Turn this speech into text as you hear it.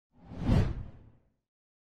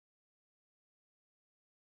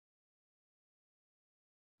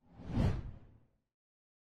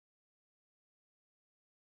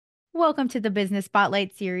Welcome to the Business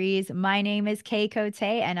Spotlight series. My name is Kay Cote,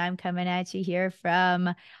 and I'm coming at you here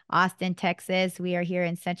from Austin, Texas. We are here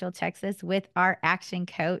in Central Texas with our Action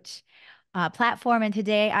Coach platform. And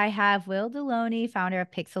today I have Will Deloney, founder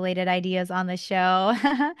of Pixelated Ideas, on the show.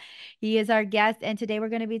 He is our guest. And today we're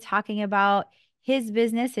going to be talking about his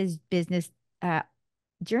business uh,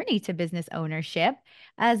 journey to business ownership,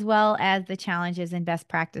 as well as the challenges and best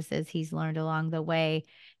practices he's learned along the way,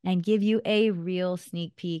 and give you a real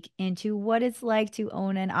sneak peek into what it's like to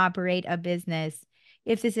own and operate a business.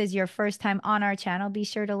 If this is your first time on our channel, be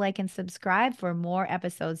sure to like and subscribe for more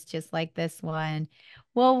episodes just like this one.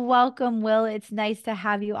 Well, welcome, Will. It's nice to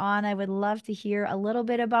have you on. I would love to hear a little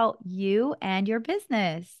bit about you and your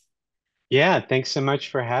business. Yeah, thanks so much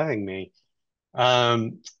for having me.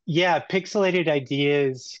 Yeah, Pixelated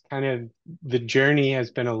Ideas, kind of the journey has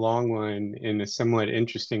been a long one and a somewhat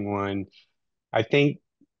interesting one. I think,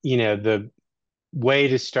 the way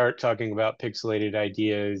to start talking about Pixelated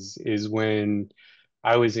Ideas is when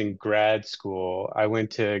I was in grad school. I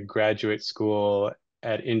went to graduate school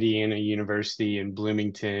at Indiana University in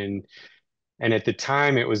Bloomington, and at the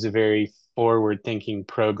time, it was a very forward-thinking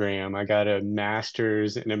program. I got a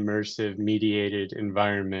master's in immersive mediated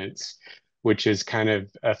environments, which is kind of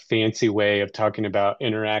a fancy way of talking about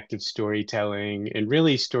interactive storytelling and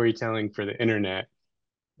really storytelling for the internet.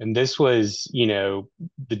 And this was, the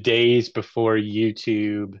days before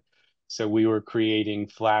YouTube. So we were creating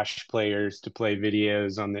Flash players to play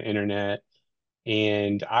videos on the internet.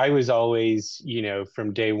 And I was always,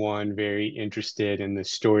 from day one, very interested in the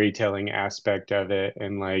storytelling aspect of it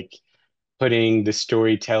and like putting the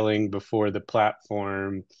storytelling before the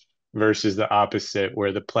platform versus the opposite,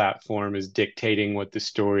 where the platform is dictating what the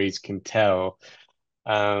stories can tell.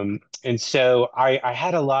 And so I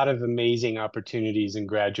had a lot of amazing opportunities in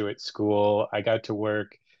graduate school. I got to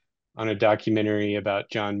work on a documentary about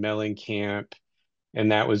John Mellencamp,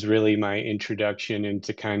 and that was really my introduction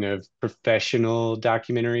into kind of professional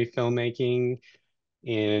documentary filmmaking.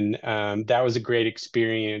 And that was a great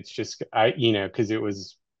experience.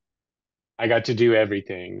 Because I got to do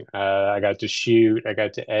everything. I got to shoot, I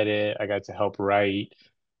got to edit, I got to help write,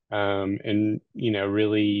 and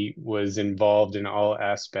really was involved in all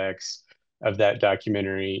aspects of that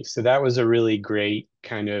documentary. So that was a really great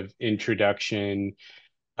kind of introduction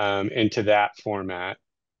into that format.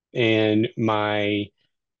 And my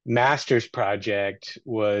master's project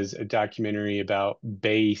was a documentary about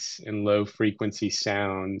bass and low frequency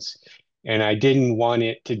sounds. And I didn't want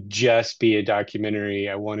it to just be a documentary.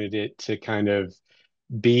 I wanted it to kind of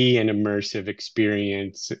be an immersive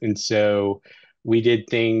experience. And so we did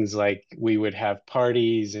things like we would have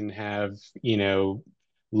parties and have,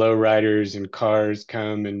 lowriders and cars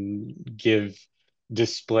come and give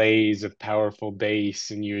displays of powerful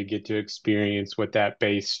bass, and you would get to experience what that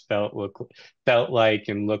bass felt like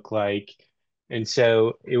and looked like. And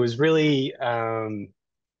so it was really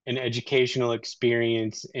an educational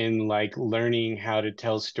experience in like learning how to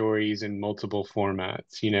tell stories in multiple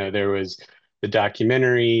formats. There was the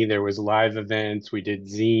documentary, there was live events, we did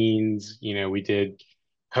zines, we did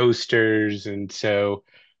posters. And so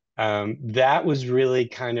that was really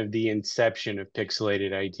kind of the inception of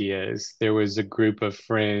Pixelated Ideas. There was a group of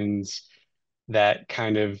friends that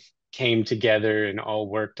kind of came together and all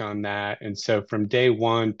worked on that. And so from day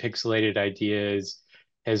one, Pixelated Ideas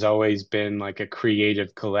has always been like a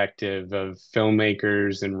creative collective of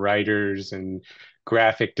filmmakers and writers and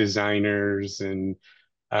graphic designers and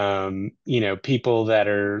people that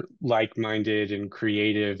are like-minded and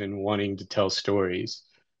creative and wanting to tell stories.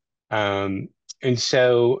 Um, and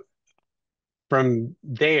so from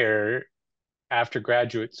there, after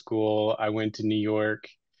graduate school, I went to New York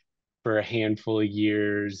for a handful of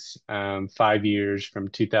years, 5 years from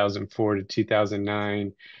 2004 to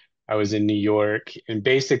 2009. I was in New York, and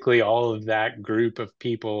basically all of that group of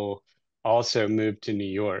people also moved to New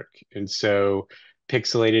York. And so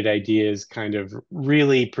Pixelated Ideas kind of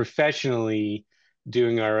really professionally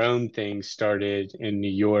doing our own thing started in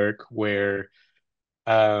New York, where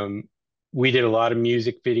um, we did a lot of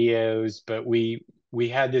music videos, but we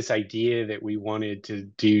had this idea that we wanted to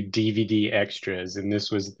do DVD extras, and this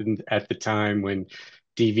was at the time when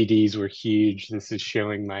DVDs were huge. This is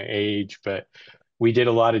showing my age, but we did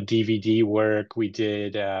a lot of DVD work. We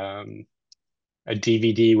did a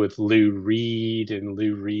DVD with Lou Reed and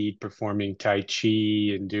Lou Reed performing Tai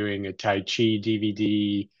Chi and doing a Tai Chi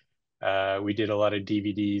DVD. We did a lot of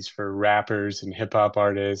DVDs for rappers and hip hop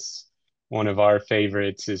artists. One of our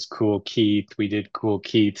favorites is Cool Keith. We did Cool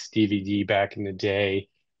Keith's DVD back in the day.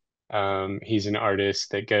 He's an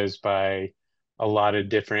artist that goes by a lot of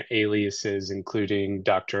different aliases, including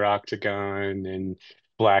Dr. Octagon and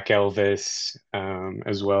Black Elvis,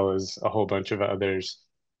 as well as a whole bunch of others.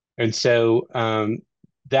 And so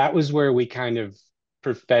that was where we kind of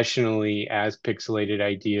professionally, as Pixelated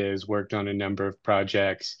Ideas, worked on a number of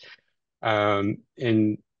projects. And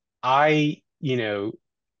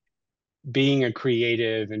being a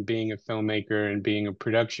creative and being a filmmaker and being a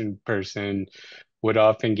production person would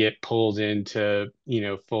often get pulled into,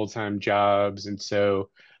 full-time jobs. And so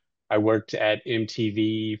I worked at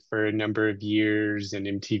MTV for a number of years and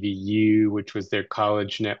MTVU, which was their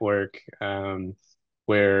college network,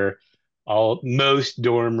 where most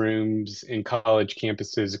dorm rooms in college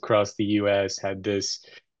campuses across the US had this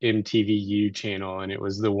MTVU channel, and it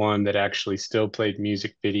was the one that actually still played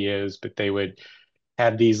music videos, but they would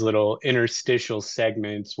have these little interstitial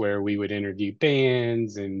segments where we would interview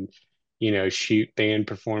bands and shoot band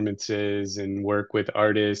performances and work with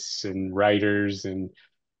artists and writers and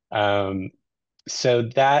um, so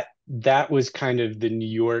that was kind of the New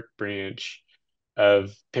York branch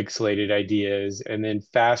of Pixelated Ideas. And then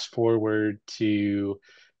fast forward to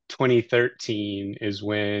 2013 is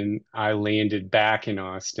when I landed back in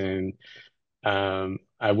Austin.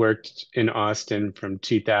 I worked in Austin from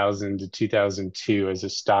 2000 to 2002 as a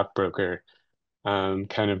stockbroker,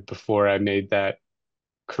 kind of before I made that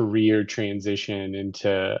career transition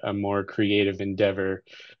into a more creative endeavor.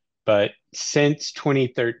 But since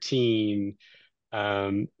 2013,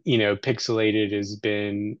 Pixelated has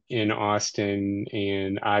been in Austin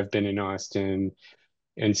and I've been in Austin.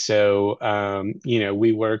 And so,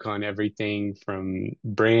 we work on everything from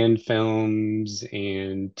brand films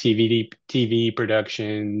and TV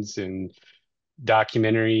productions and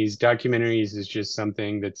documentaries. Documentaries is just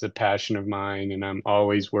something that's a passion of mine, and I'm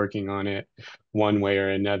always working on it one way or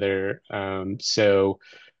another. So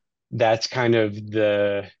that's kind of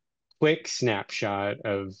the quick snapshot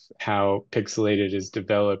of how Pixelated has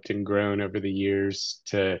developed and grown over the years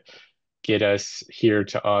to get us here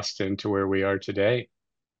to Austin to where we are today.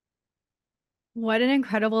 What an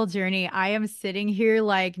incredible journey. I am sitting here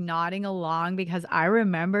like nodding along because I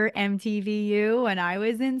remember MTVU when I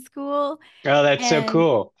was in school. Oh, that's so And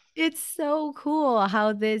cool. it's so cool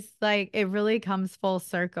how this like it really comes full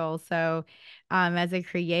circle. So, as a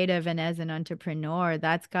creative and as an entrepreneur,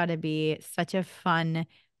 that's got to be such a fun,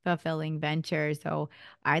 fulfilling venture. So,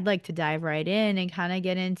 I'd like to dive right in and kind of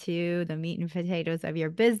get into the meat and potatoes of your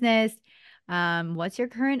business. What's your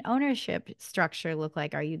current ownership structure look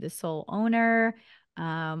like? Are you the sole owner,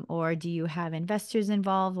 or do you have investors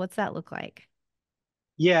involved? What's that look like?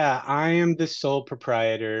 Yeah, I am the sole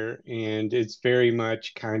proprietor, and it's very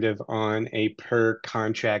much kind of on a per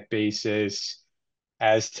contract basis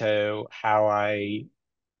as to how I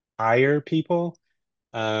hire people.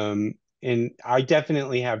 Um, and I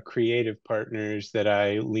definitely have creative partners that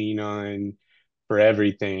I lean on for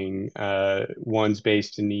everything. One's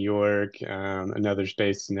based in New York, another's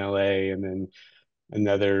based in LA, and then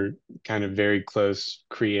another kind of very close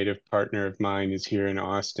creative partner of mine is here in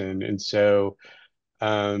Austin. And so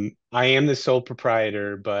I am the sole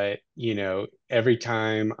proprietor, but every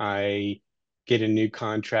time I get a new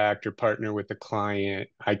contract or partner with a client,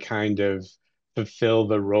 I kind of fulfill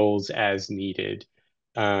the roles as needed.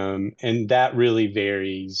 And that really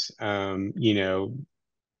varies.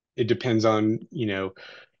 It depends on,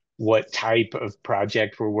 what type of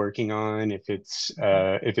project we're working on. If it's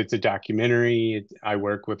a documentary, I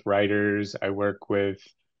work with writers, I work with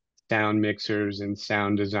sound mixers and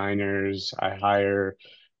sound designers. I hire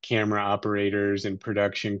camera operators and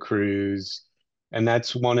production crews. And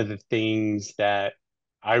that's one of the things that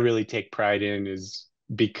I really take pride in is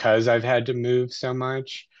because I've had to move so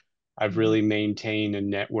much, I've Mhm. really maintained a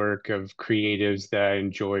network of creatives that I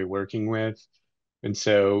enjoy working with. And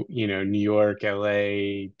so, New York,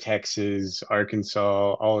 LA, Texas,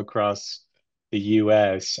 Arkansas, all across the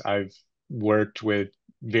US, I've worked with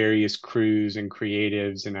various crews and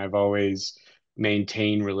creatives, and I've always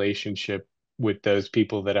maintained relationship with those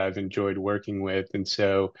people that I've enjoyed working with. And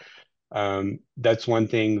so that's one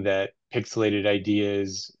thing that Pixelated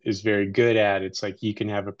Ideas is very good at. It's like you can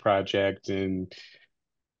have a project in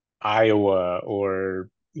Iowa or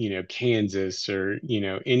Kansas or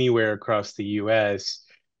anywhere across the US,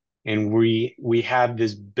 and we have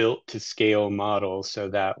this built to scale model so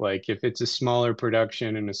that like if it's a smaller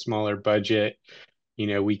production and a smaller budget,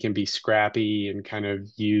 we can be scrappy and kind of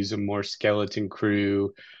use a more skeleton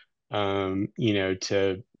crew,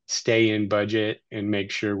 to stay in budget and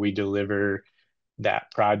make sure we deliver that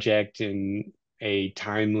project in a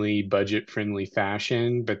timely, budget-friendly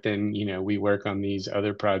fashion. But then, we work on these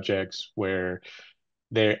other projects where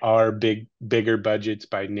there are bigger budgets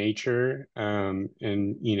by nature. And,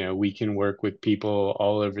 we can work with people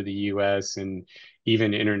all over the US and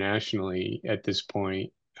even internationally at this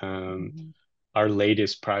point. Um, Mhm. our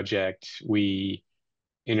latest project, we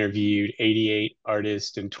interviewed 88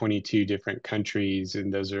 artists in 22 different countries,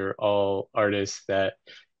 and those are all artists that,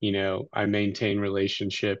 I maintain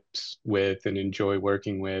relationships with and enjoy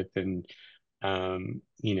working with. And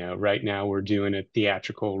right now we're doing a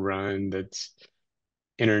theatrical run that's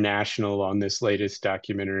international on this latest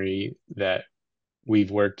documentary that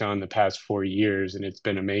we've worked on the past 4 years, and it's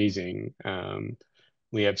been amazing.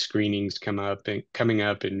 We have screenings coming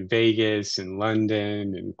up in Vegas and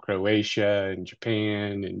London and Croatia and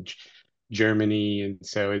Japan and Germany. And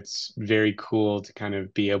so it's very cool to kind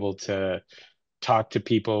of be able to talk to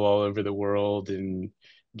people all over the world and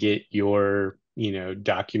get your,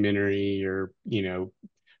 documentary or,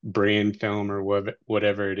 brand film or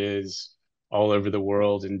whatever it is all over the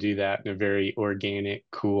world and do that in a very organic,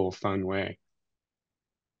 cool, fun way.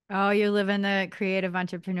 Oh, you're living the creative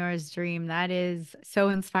entrepreneur's dream. That is so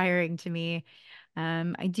inspiring to me.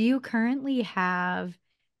 Do you currently have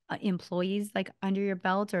employees like under your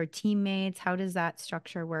belt or teammates? How does that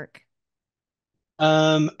structure work?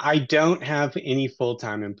 I don't have any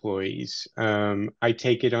full-time employees. I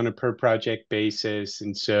take it on a per project basis.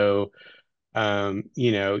 And so,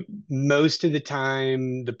 most of the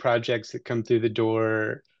time, the projects that come through the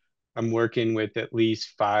door, I'm working with at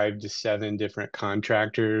least 5 to 7 different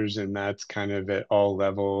contractors, and that's kind of at all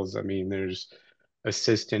levels. I mean, there's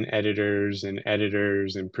assistant editors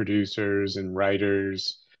and producers and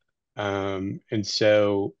writers. And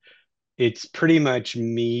so it's pretty much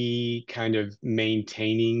me kind of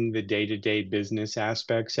maintaining the day-to-day business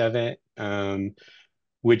aspects of it,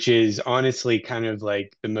 which is honestly kind of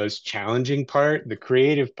like the most challenging part. The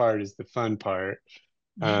creative part is the fun part,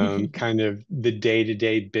 kind of the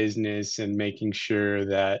day-to-day business and making sure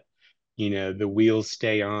that, the wheels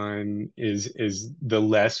stay on is the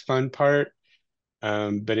less fun part.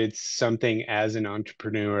 But it's something as an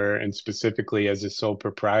entrepreneur and specifically as a sole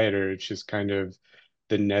proprietor, it's just kind of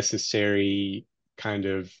the necessary kind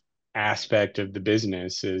of aspect of the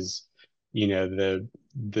business is, the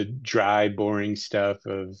dry, boring stuff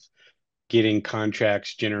of getting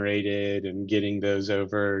contracts generated and getting those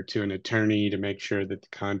over to an attorney to make sure that the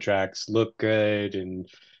contracts look good and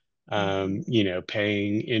Mhm.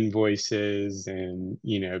 paying invoices and,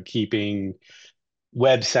 keeping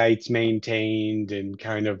websites maintained and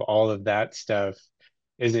kind of all of that stuff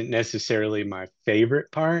isn't necessarily my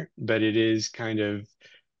favorite part, but it is kind of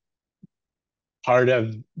part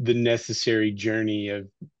of the necessary journey of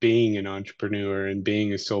being an entrepreneur and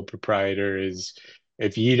being a sole proprietor is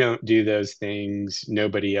if you don't do those things,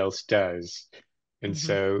 nobody else does. And Mhm.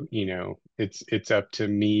 so, it's up to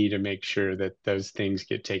me to make sure that those things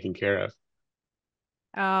get taken care of.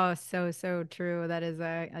 Oh, so, so true. That is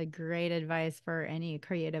a great advice for any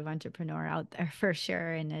creative entrepreneur out there for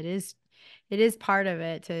sure. And it is part of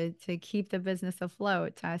it to keep the business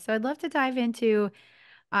afloat. So I'd love to dive into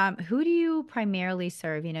who do you primarily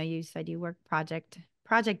serve? You know, you said you work project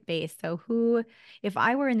based. So who, if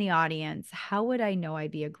I were in the audience, how would I know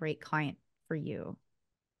I'd be a great client for you?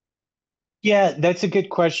 Yeah, that's a good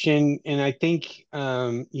question. And I think,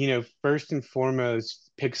 first and foremost,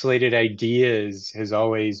 Pixelated Ideas has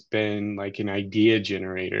always been like an idea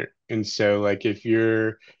generator. And so, like, if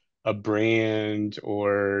you're a brand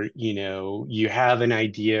or, you have an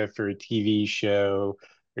idea for a TV show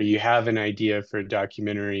or you have an idea for a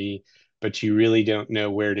documentary, but you really don't know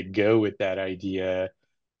where to go with that idea,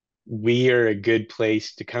 we are a good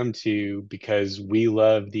place to come to because we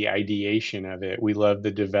love the ideation of it. We love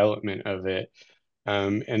the development of it.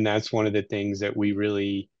 And that's one of the things that we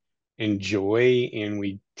really enjoy and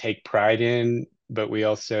we take pride in, but we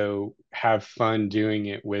also have fun doing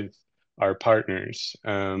it with our partners.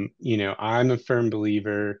 I'm a firm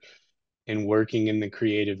believer in working in the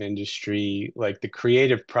creative industry. Like the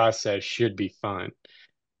creative process should be fun.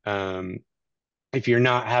 Um, if you're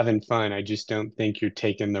not having fun, I just don't think you're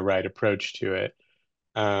taking the right approach to it.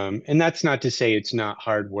 And that's not to say it's not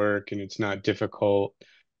hard work and it's not difficult,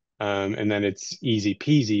 and then it's easy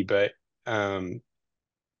peasy, but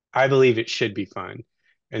I believe it should be fun.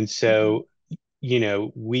 And Mhm. so,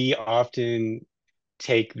 we often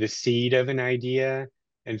take the seed of an idea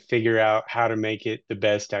and figure out how to make it the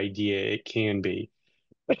best idea it can be.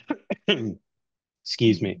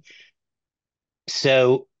 Excuse me. Mhm.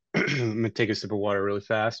 So, I'm gonna take a sip of water really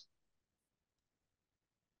fast.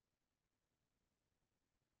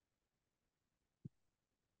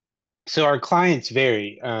 So our clients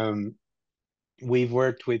vary. We've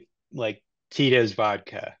worked with like Tito's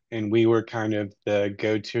Vodka, and we were kind of the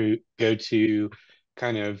go-to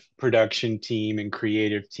kind of production team and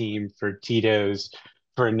creative team for Tito's.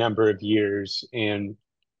 for a number of years. And,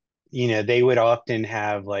 they would often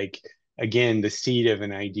have like, again, the seed of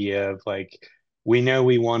an idea of like, we know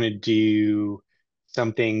we want to do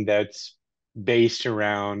something that's based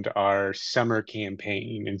around our summer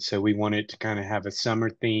campaign. And so we want it to kind of have a summer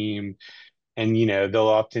theme. And, they'll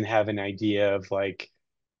often have an idea of like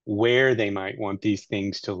where they might want these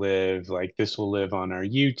things to live. Like this will live on our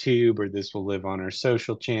YouTube or this will live on our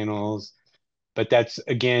social channels. But that's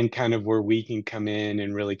again kind of where we can come in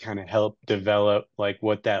and really kind of help develop like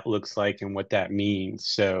what that looks like and what that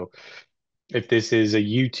means. So if this is a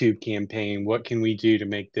YouTube campaign, what can we do to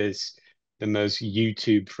make this the most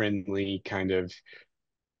YouTube friendly kind of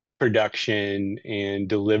production and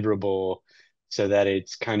deliverable so that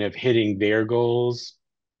it's kind of hitting their goals?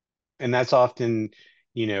 And that's often,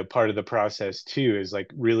 part of the process too, is like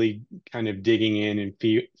really kind of digging in and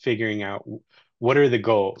figuring out what are the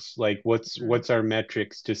goals? Like what's our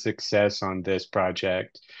metrics to success on this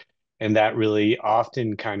project? And that really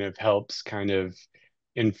often kind of helps kind of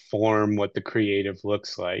inform what the creative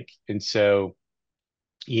looks like. And so,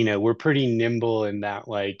 we're pretty nimble in that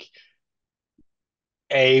like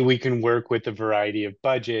we can work with a variety of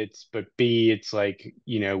budgets, but B, it's like,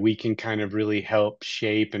 we can kind of really help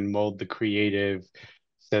shape and mold the creative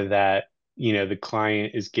so that, the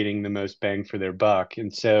client is getting the most bang for their buck.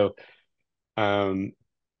 And so, um,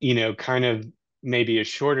 kind of maybe a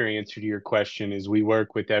shorter answer to your question is we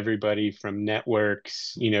work with everybody from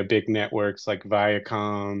networks, big networks like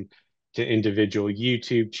Viacom to individual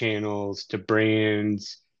YouTube channels to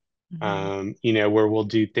brands, Mm-hmm. where we'll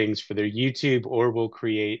do things for their YouTube or we'll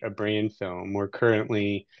create a brand film. We're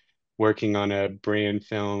currently working on a brand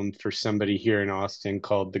film for somebody here in Austin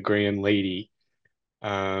called The Grand Lady.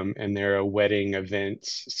 And they're a wedding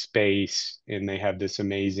events space, and they have this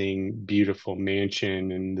amazing, beautiful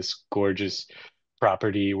mansion and this gorgeous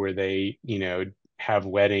property where they, have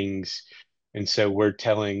weddings. And so we're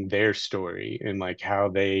telling their story and like how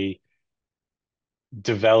they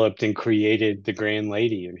developed and created the Grand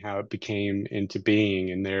Lady and how it became into being.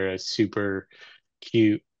 And they're a super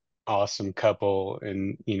cute, awesome couple.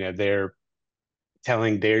 And, they're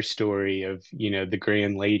telling their story of, the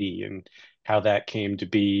Grand Lady and how that came to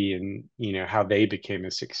be and, how they became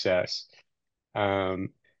a success.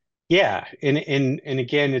 Um, yeah. And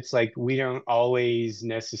again, it's like we don't always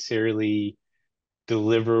necessarily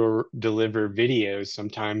deliver videos.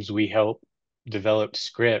 Sometimes we help develop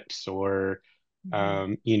scripts or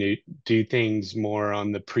Mm-hmm. do things more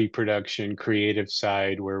on the pre-production creative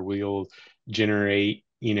side where we'll generate,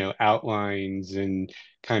 outlines and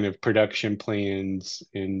kind of production plans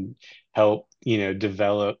and help,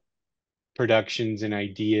 develop productions and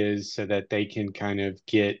ideas so that they can kind of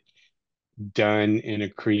get done in a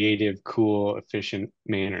creative, cool, efficient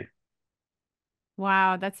manner.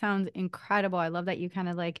 Wow, that sounds incredible. I love that you kind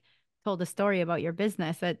of like told a story about your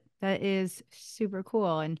business. That is super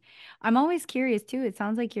cool. And I'm always curious too. It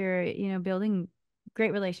sounds like you're, building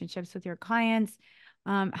great relationships with your clients.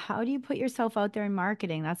 How do you put yourself out there in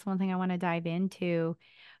marketing? That's one thing I want to dive into.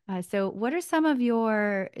 So what are some of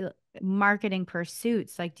your marketing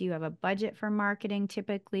pursuits? Like, do you have a budget for marketing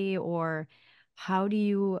typically, or how do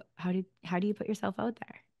you put yourself out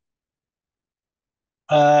there?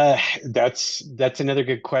 That's another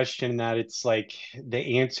good question that it's like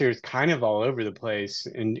the answer is kind of all over the place.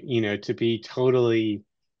 And, to be totally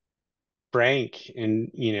frank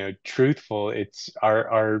and, truthful, it's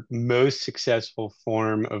our most successful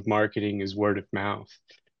form of marketing is word of mouth.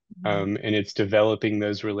 Mhm. And it's developing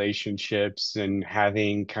those relationships and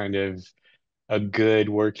having kind of a good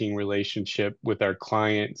working relationship with our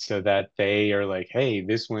clients so that they are like, hey,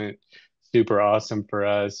 this went super awesome for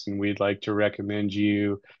us, and we'd like to recommend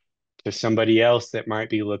you to somebody else that might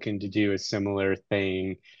be looking to do a similar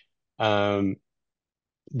thing. Um,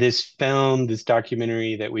 this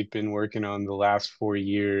documentary that we've been working on the last 4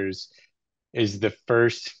 years is the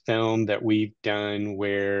first film that we've done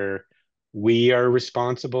where we are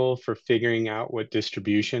responsible for figuring out what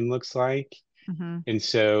distribution looks like. Mhm. And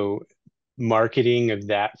so marketing of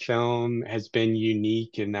that film has been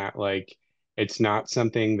unique in that like it's not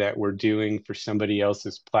something that we're doing for somebody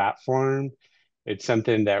else's platform. It's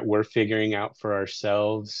something that we're figuring out for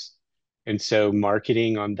ourselves. And so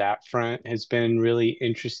marketing on that front has been really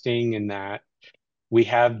interesting in that we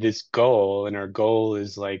have this goal, and our goal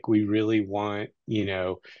is like we really want,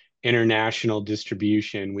 international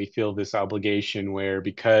distribution. We feel this obligation where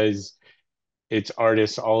because it's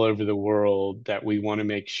artists all over the world that we want to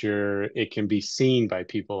make sure it can be seen by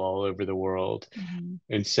people all over the world. Mhm.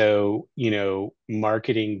 And so,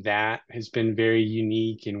 marketing that has been very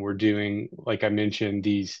unique. And we're doing, like I mentioned,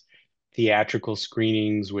 these theatrical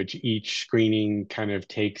screenings, which each screening kind of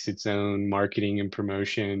takes its own marketing and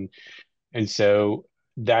promotion. And so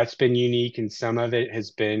that's been unique, and some of it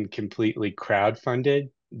has been completely crowdfunded.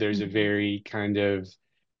 There's a Mhm. very kind of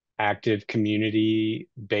active community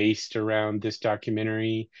based around this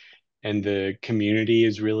documentary, and the community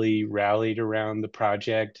is really rallied around the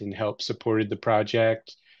project and helped supported the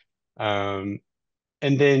project. Um,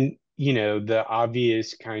 and then, the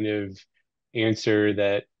obvious kind of answer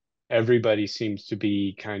that everybody seems to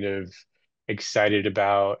be kind of excited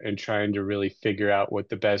about and trying to really figure out what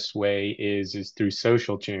the best way is through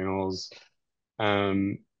social channels.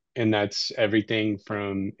 Um, and that's everything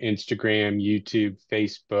from Instagram, YouTube,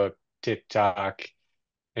 Facebook, TikTok,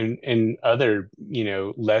 and other,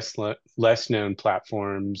 less known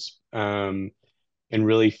platforms. And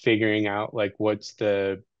really figuring out like what's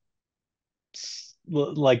the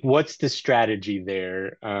strategy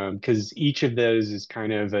there? Because each of those is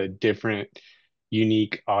kind of a different,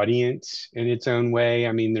 unique audience in its own way.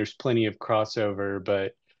 I mean, there's plenty of crossover,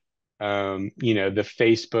 but the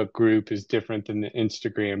Facebook group is different than the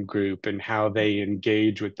Instagram group, and how they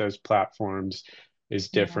engage with those platforms is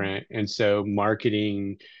Yeah. different. And so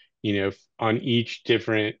marketing, on each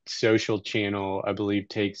different social channel, I believe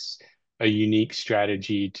takes a unique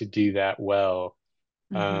strategy to do that well.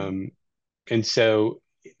 Hmm. Um, and so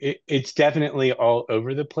it's definitely all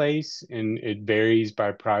over the place and it varies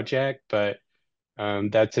by project, but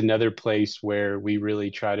that's another place where we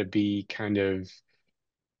really try to be kind of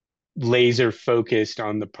laser focused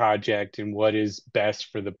on the project and what is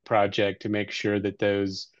best for the project to make sure that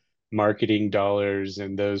those marketing dollars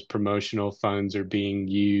and those promotional funds are being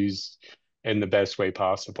used in the best way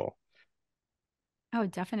possible. Oh,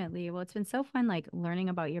 definitely. Well, it's been so fun, like learning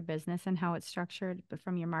about your business and how it's structured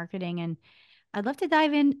from your marketing. And I'd love to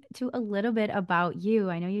dive into a little bit about you.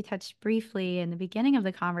 I know you touched briefly in the beginning of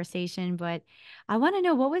the conversation, but I want to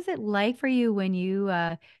know, what was it like for you when you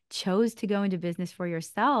chose to go into business for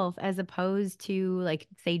yourself as opposed to, like,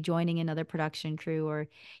 say, joining another production crew, or,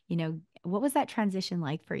 what was that transition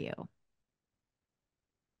like for you?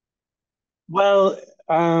 Well,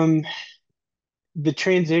 um, the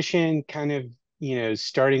transition kind of,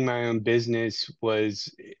 starting my own business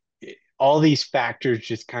was all these factors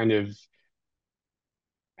just kind of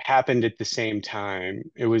happened at the same time.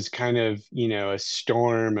 It was kind of, a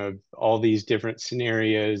storm of all these different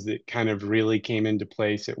scenarios that kind of really came into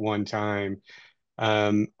place at one time.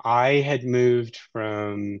 I had moved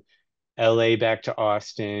from LA back to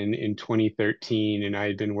Austin in 2013, and I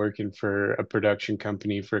had been working for a production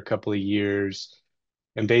company for a couple of years.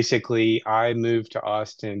 And basically, I moved to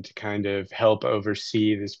Austin to kind of help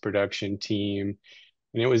oversee this production team.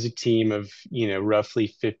 And it was a team of, roughly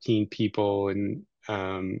 15 people. And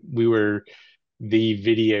we were the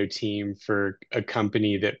video team for a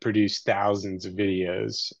company that produced thousands of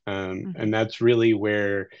videos. And Hmm. that's really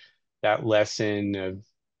where that lesson of,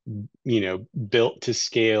 built to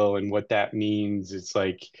scale and what that means. It's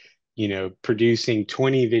like, producing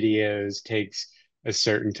 20 videos takes a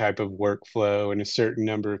certain type of workflow and a certain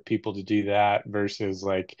number of people to do that versus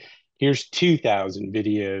like, here's 2,000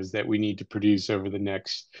 videos that we need to produce over the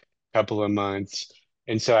next couple of months.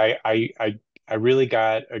 And so I really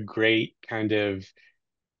got a great kind of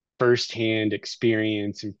firsthand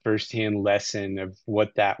experience and firsthand lesson of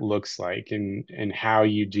what that looks like and how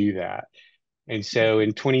you do that. And so Hmm.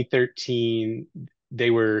 in 2013, they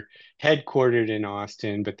were headquartered in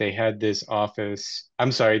Austin, but they had this office.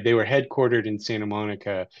 I'm sorry, they were headquartered in Santa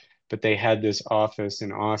Monica, but they had this office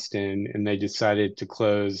in Austin, and they decided to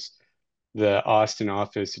close the Austin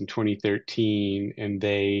office in 2013, and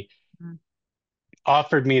they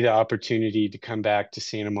offered me the opportunity to come back to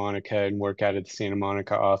Santa Monica and work out of the Santa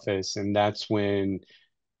Monica office. And that's when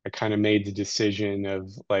I kind of made the decision of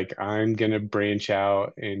like, I'm going to branch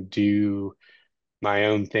out and do my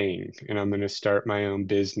own thing and I'm going to start my own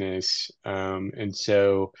business. And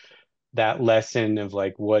so that lesson of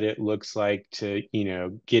like what it looks like to,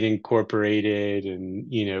 get incorporated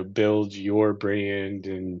and, build your brand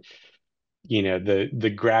and,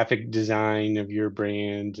 the graphic design of your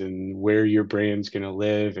brand and where your brand's going to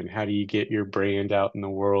live and how do you get your brand out in the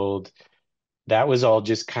world. That was all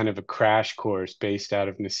just kind of a crash course based out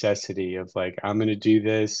of necessity of like, I'm going to do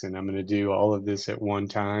this and I'm going to do all of this at one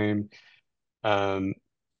time. Um,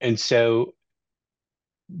 and so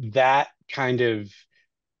that kind of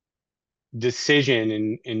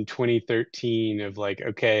decision in 2013 of like,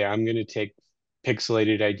 okay, I'm going to take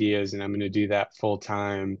Pixelated Ideas and I'm going to do that full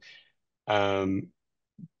time. Um,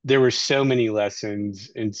 there were so many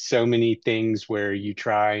lessons and so many things where you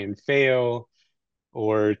try and fail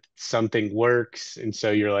or something works. And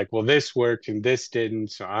so you're like, well, this worked and this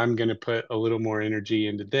didn't. So I'm going to put a little more energy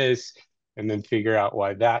into this and then figure out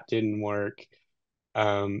why that didn't work.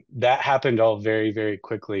 That happened all very, very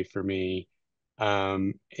quickly for me.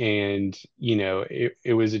 And,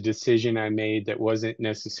 it was a decision I made that wasn't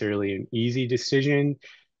necessarily an easy decision,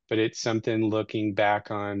 but it's something looking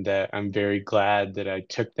back on that I'm very glad that I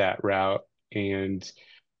took that route. And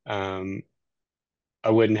um, I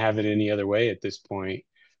wouldn't have it any other way at this point.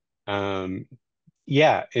 Um,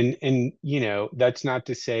 yeah, and that's not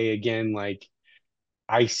to say again, like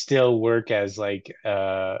I still work as like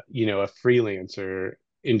a freelancer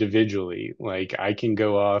individually. Like I can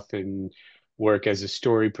go off and work as a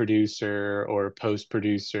story producer or a post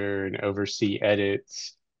producer and oversee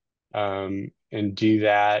edits, and do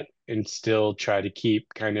that and still try to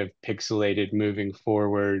keep kind of pixelated moving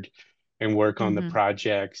forward and work on the Hmm.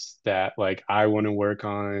 projects that like I want to work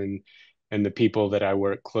on and the people that I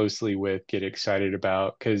work closely with get excited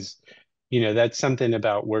about. Because, that's something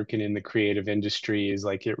about working in the creative industry is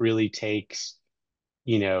like it really takes,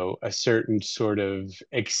 a certain sort of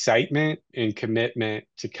excitement and commitment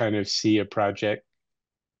to kind of see a project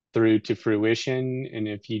through to fruition. And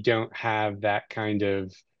if you don't have that kind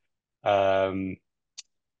of um,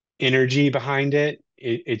 energy behind it,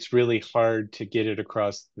 it's really hard to get it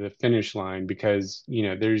across the finish line because,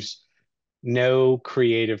 there's no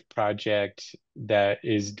creative project that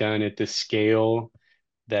is done at the scale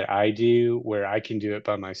that I do where I can do it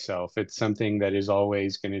by myself. It's something that is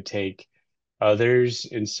always going to take others.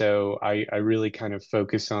 And so I really kind of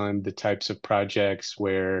focus on the types of projects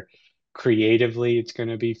where creatively it's going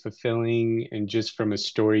to be fulfilling and just from a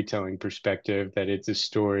storytelling perspective, that it's a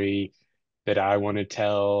story that I want to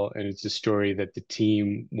tell and it's a story that the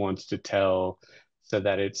team wants to tell so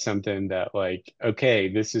that it's something that like,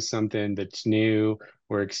 okay, this is something that's new.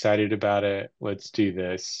 We're excited about it. Let's do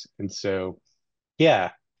this. And so,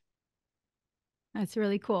 yeah, That's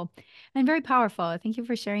really cool and very powerful. Thank you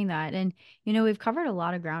for sharing that. And, we've covered a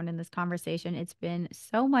lot of ground in this conversation. It's been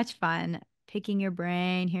so much fun picking your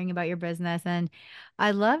brain, hearing about your business. And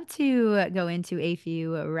I'd love to go into a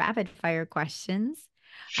few rapid fire questions.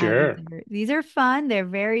 These sure. are these are fun. They're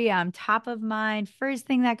very top of mind. First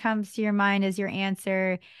thing that comes to your mind is your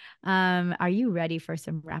answer. Are you ready for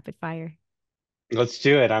some rapid fire? Let's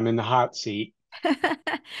do it. I'm in the hot seat.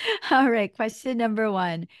 All right. Question number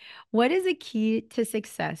one. What is a key to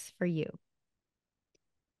success for you?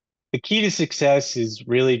 The key to success is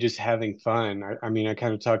really just having fun. I mean, I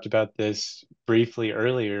kind of talked about this briefly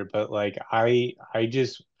earlier, but like I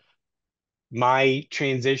just my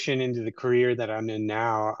transition into the career that I'm in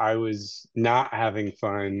now, I was not having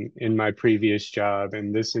fun in my previous job,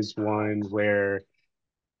 and this is one where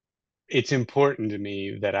it's important to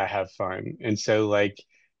me that I have fun. And so like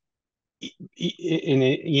in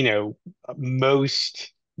it,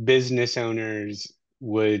 most business owners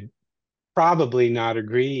would probably not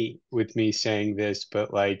agree with me saying this,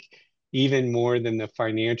 but like even more than the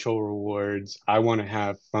financial rewards, I want to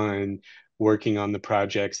have fun working on the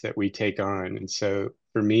projects that we take on. And so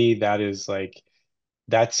for me, that is like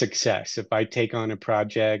that's success. If I take on a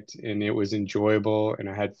project and it was enjoyable and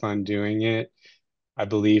I had fun doing it, I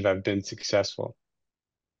believe I've been successful.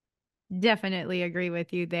 Definitely agree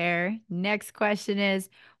with you there. Next question is,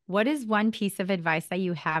 what is one piece of advice that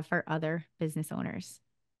you have for other business owners?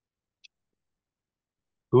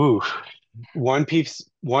 Ooh, one piece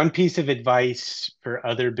of advice for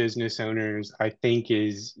other business owners, I think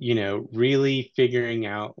is, really figuring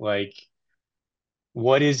out like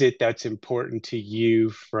what is it that's important to you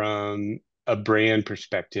from a brand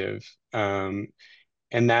perspective? And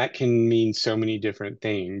that can mean so many different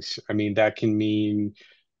things. I mean, that can mean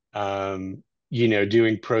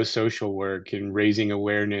doing pro-social work and raising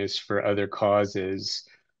awareness for other causes,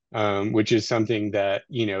 which is something that,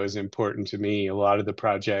 is important to me. A lot of the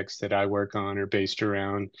projects that I work on are based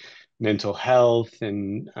around mental health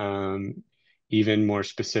and even more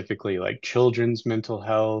specifically, like children's mental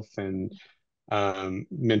health and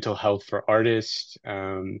mental health for artists.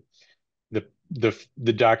 The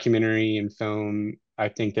documentary and film I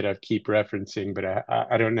think that I keep referencing, but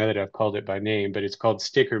I don't know that I've called it by name, but it's called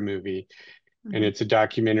Sticker Movie, and Mhm. it's a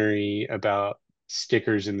documentary about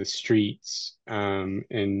stickers in the streets.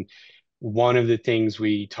 And one of the things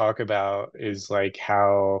we talk about is like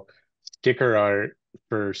how sticker art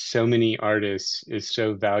for so many artists is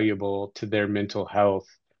so valuable to their mental health.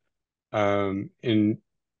 And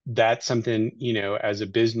that's something, as a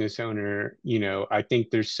business owner, I think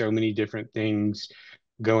there's so many different things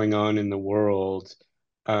going on in the world.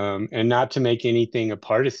 And not to make anything a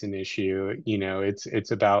partisan issue,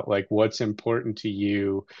 it's about like what's important to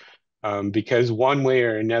you, Because one way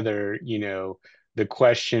or another, the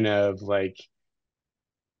question of like,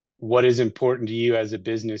 what is important to you as a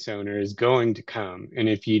business owner is going to come. And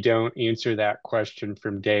if you don't answer that question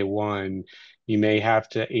from day one, you may have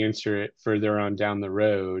to answer it further on down the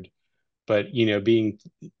road. But,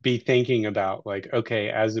 be thinking about like, okay,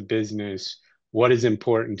 as a business, what is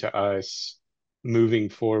important to us moving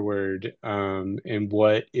forward? And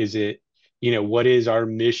what is it, what is our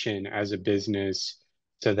mission as a business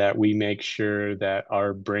so that we make sure that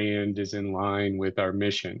our brand is in line with our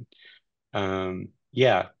mission?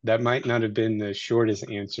 Yeah, that might not have been the shortest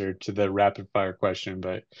answer to the rapid fire question,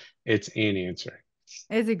 but it's an answer.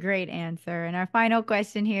 It's a great answer. And our final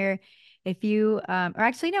question here, if you, or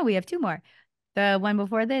actually, no, we have two more. The one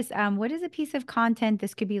before this, what is a piece of content?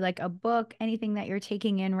 This could be like a book, anything that you're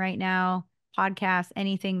taking in right now, podcast,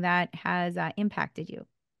 anything that has impacted you.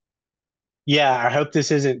 Yeah, I hope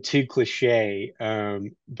this isn't too cliche,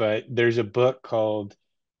 but there's a book called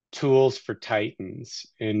Tools for Titans,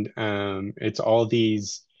 and it's all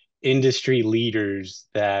these industry leaders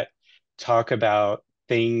that talk about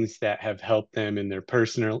things that have helped them in their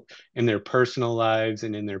personal lives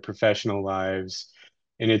and in their professional lives.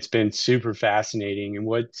 And it's been super fascinating. And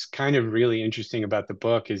what's kind of really interesting about the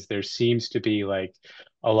book is there seems to be like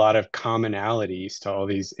a lot of commonalities to all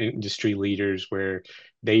these industry leaders where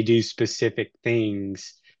they do specific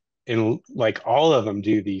things and like all of them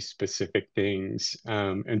do these specific things.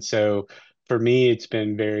 And so for me, it's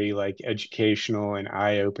been very like educational and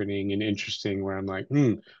eye-opening and interesting where I'm like,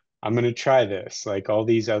 I'm going to try this. Like all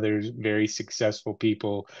these other very successful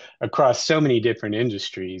people across so many different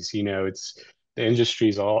industries, it's the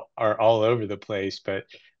industries all are all over the place, but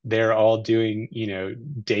they're all doing,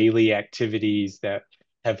 daily activities that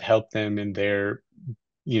have helped them in their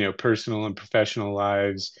personal and professional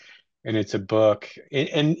lives. And it's a book,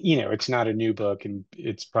 and it's not a new book, and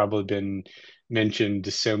it's probably been mentioned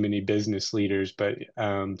to so many business leaders. But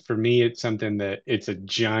for me, it's something that it's a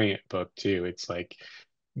giant book too. It's like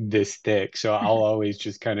this thick, so I'll always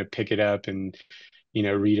just kind of pick it up and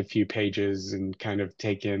read a few pages and kind of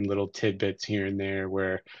take in little tidbits here and there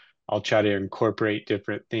where I'll try to incorporate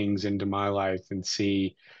different things into my life and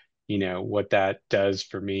see what that does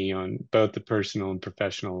for me on both the personal and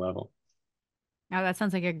professional level. Oh, that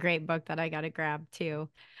sounds like a great book that I got to grab too.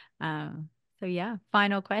 Um, so yeah,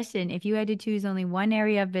 final question. If you had to choose only one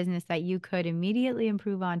area of business that you could immediately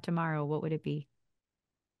improve on tomorrow, what would it be?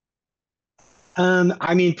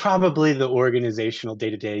 I mean, probably the organizational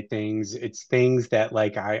day-to-day things. It's things that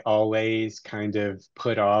like I always kind of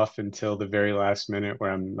put off until the very last minute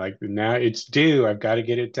where I'm like, now it's due. I've got to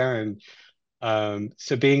get it done.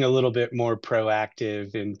 So being a little bit more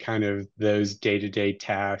proactive in kind of those day-to-day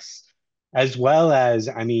tasks, as well as,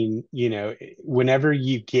 I mean, whenever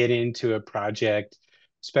you get into a project,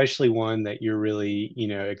 especially one that you're really,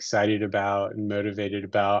 excited about and motivated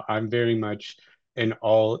about, I'm very much an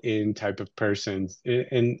all-in type of person.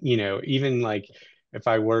 And, even like if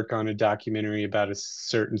I work on a documentary about a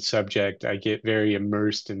certain subject, I get very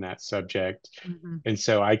immersed in that subject. Mhm. And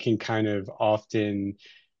so I can kind of often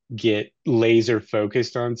get laser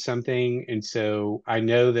focused on something. And so I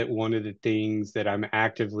know that one of the things that I'm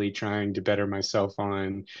actively trying to better myself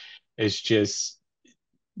on is just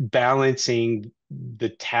balancing the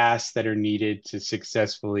tasks that are needed to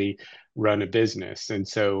successfully run a business. And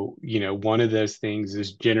so, one of those things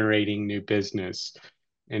is generating new business.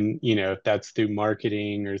 And, if that's through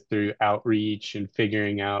marketing or through outreach and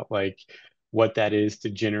figuring out like what that is to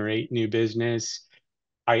generate new business,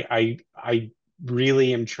 I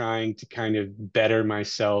really am trying to kind of better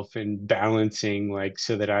myself and balancing like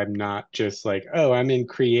so that I'm not just like, oh, I'm in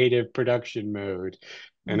creative production mode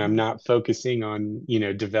and I'm Mhm. not focusing on,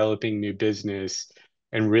 developing new business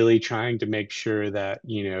and really trying to make sure that,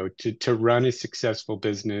 to run a successful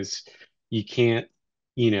business, you can't,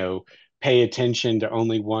 you know, pay attention to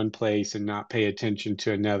only one place and not pay attention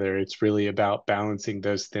to another. It's really about balancing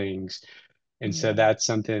those things, and so Mm. that's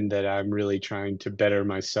something that I'm really trying to better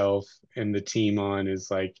myself and the team on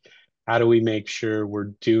is like, how do we make sure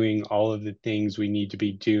we're doing all of the things we need to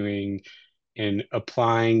be doing and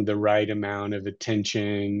applying the right amount of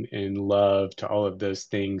attention and love to all of those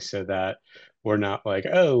things so that we're not like,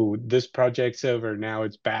 oh, this project's over. Now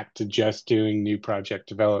it's back to just doing new project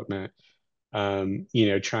development.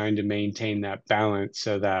 Trying to maintain that balance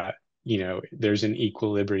so that, there's an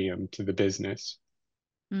equilibrium to the business.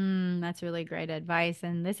 That's really great advice.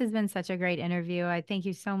 And this has been such a great interview. I thank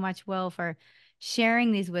you so much, Will, for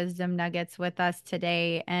sharing these wisdom nuggets with us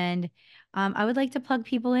today. And I would like to plug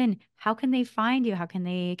people in. How can they find you? How can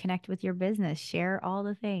they connect with your business? Share all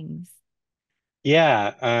the things.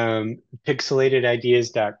 Yeah,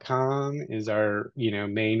 pixelatedideas.com is our,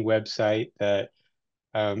 main website that,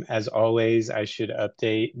 as always, I should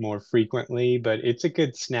update more frequently, but it's a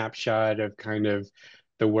good snapshot of kind of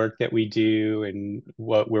the work that we do and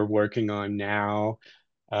what we're working on now.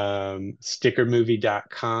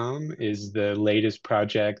 Stickermovie.com is the latest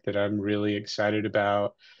project that I'm really excited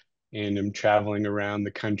about, and I'm traveling around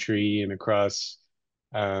the country and across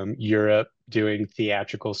Europe doing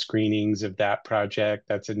theatrical screenings of that project.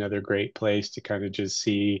 That's another great place to kind of just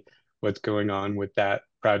see what's going on with that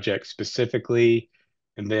project specifically.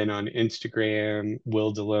 And then on Instagram,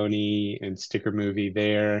 Will Deloney and Sticker Movie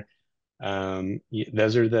there.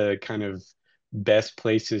 Those are the kind of best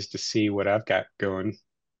places to see what I've got going.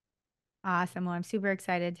 Awesome. Well, I'm super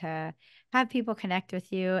excited to have people connect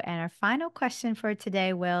with you. And our final question for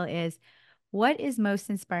today, Will, is what is most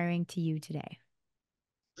inspiring to you today?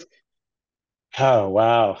 Oh,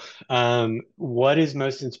 wow. What is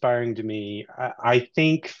most inspiring to me? I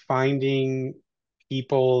think finding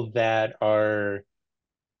people that are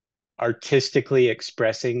artistically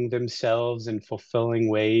expressing themselves in fulfilling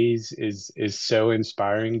ways is so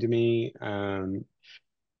inspiring to me.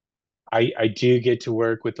 I do get to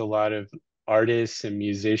work with a lot of artists and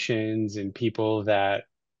musicians and people that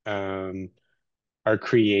um, are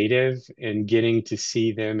creative, and getting to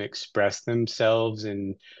see them express themselves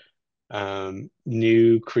in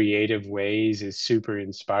new creative ways is super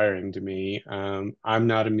inspiring to me. I'm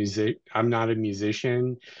not a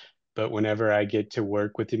musician, but whenever I get to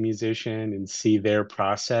work with a musician and see their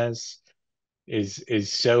process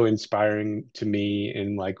is so inspiring to me,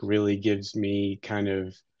 and like really gives me kind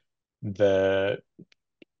of the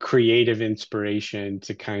creative inspiration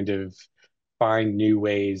to kind of find new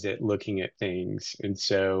ways at looking at things. And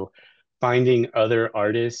so finding other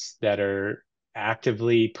artists that are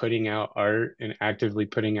actively putting out art and actively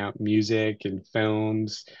putting out music and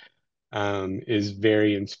films is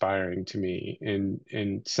very inspiring to me.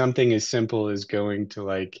 And something as simple as going to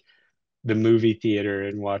like the movie theater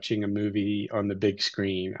and watching a movie on the big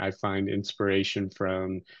screen, I find inspiration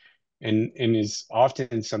from, and is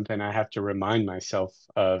often something I have to remind myself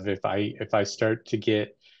of if I start to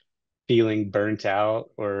get feeling burnt out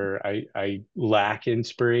or I lack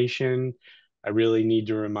inspiration. I really need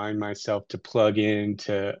to remind myself to plug in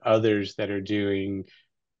to others that are doing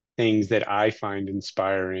things that I find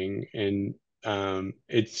inspiring. And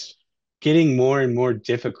it's getting more and more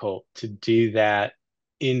difficult to do that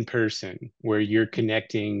in person, where you're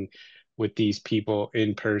connecting with these people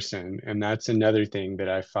in person. And that's another thing that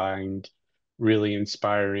I find really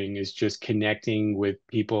inspiring, is just connecting with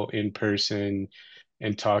people in person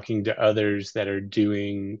and talking to others that are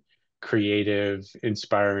doing creative,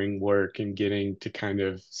 inspiring work, and getting to kind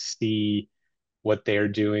of see what they're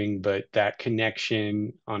doing, but that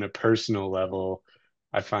connection on a personal level,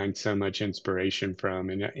 I find so much inspiration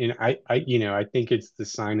from. And I think it's the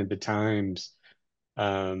sign of the times.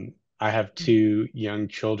 I have two young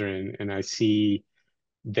children, and I see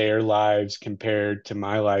their lives compared to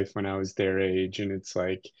my life when I was their age, and it's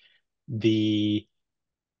like the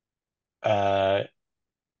uh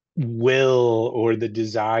will or the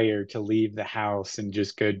desire to leave the house and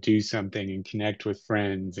just go do something and connect with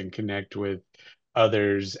friends and connect with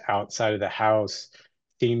others outside of the house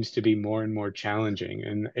seems to be more and more challenging.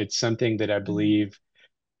 And it's something that I Mhm. believe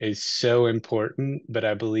is so important, but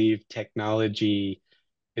I believe technology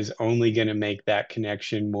is only going to make that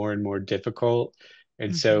connection more and more difficult.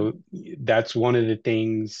 And so Mhm. that's one of the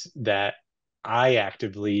things that I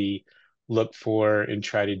actively look for and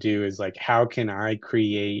try to do, is like, how can I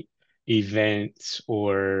create events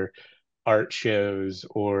or art shows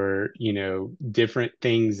or, different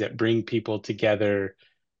things that bring people together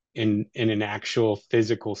in an actual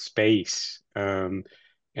physical space. And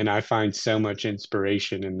I find so much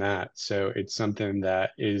inspiration in that. So it's something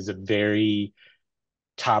that is a very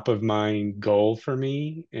top of mind goal for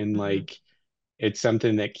me, and Mhm. like it's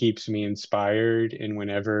something that keeps me inspired. And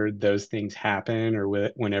whenever those things happen, or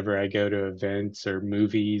whenever I go to events or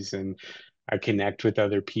movies and I connect with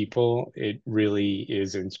other people, it really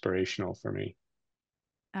is inspirational for me.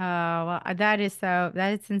 Oh, well, that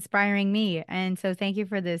is inspiring me. And so thank you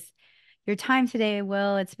for your time today,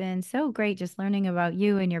 Will. It's been so great just learning about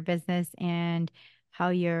you and your business and how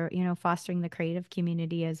you're, fostering the creative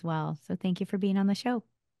community as well. So thank you for being on the show.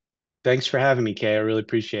 Thanks for having me, Kay. I really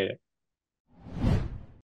appreciate it.